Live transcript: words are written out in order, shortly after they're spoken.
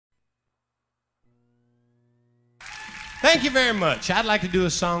Thank you very much. I'd like to do a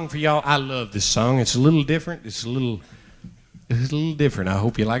song for y'all. I love this song. It's a little different. It's a little different. I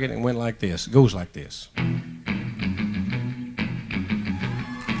hope you like it. It went like this. It goes like this.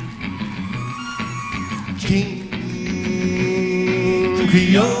 King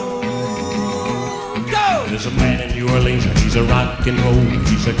Creole. Go! There's a man in New Orleans, he's a rock and roll.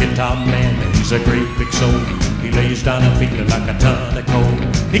 He's a guitar man, and he's a great big soul. He lays down a feeling like a ton of coal.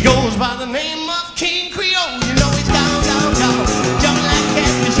 He goes by the name of King Creole. You know he's gone, jumping like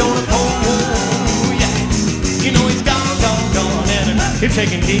catfish on a pole. Yeah, you know he's gone, and he's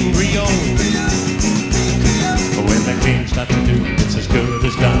taking King Creole. But when the king starts to do it, it's as good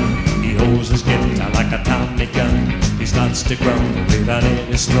as done. He holds his guitar like a Tommy gun. He starts to groan, way down in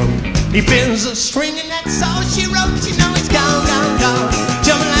his throat. He bends a string and that's all she wrote. You know he's gone,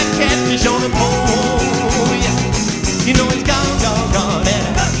 jumping like catfish on a pole. Yeah, you know he's gone,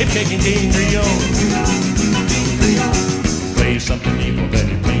 and he's taking King Creole. Plays something evil, then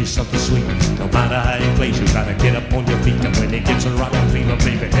he plays something sweet. No matter how he plays, you gotta get up on your feet. And when he gets a rockin' fever,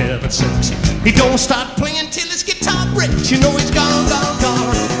 baby, heaven sakes, he don't start playing till his guitar breaks. You know he's gone,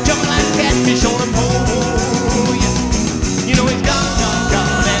 jumping like catfish on a pole. Yeah, you know he's gone,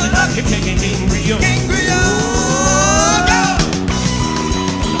 and he's taking King Creole. King Creole.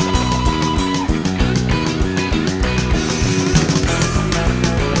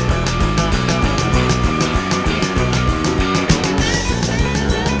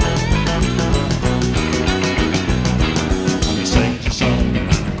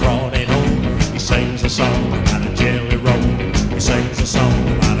 Song about a jelly roll. He sings a song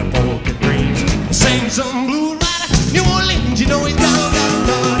about a pork and greens. He sings some blues about New Orleans. You know he's gone,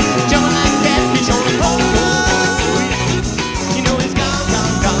 jumping like catfish on the pole. You know he's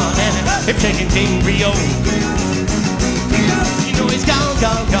gone, and he's taking King Creole. You know he's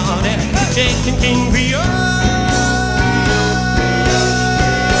gone, and he's taking King Creole.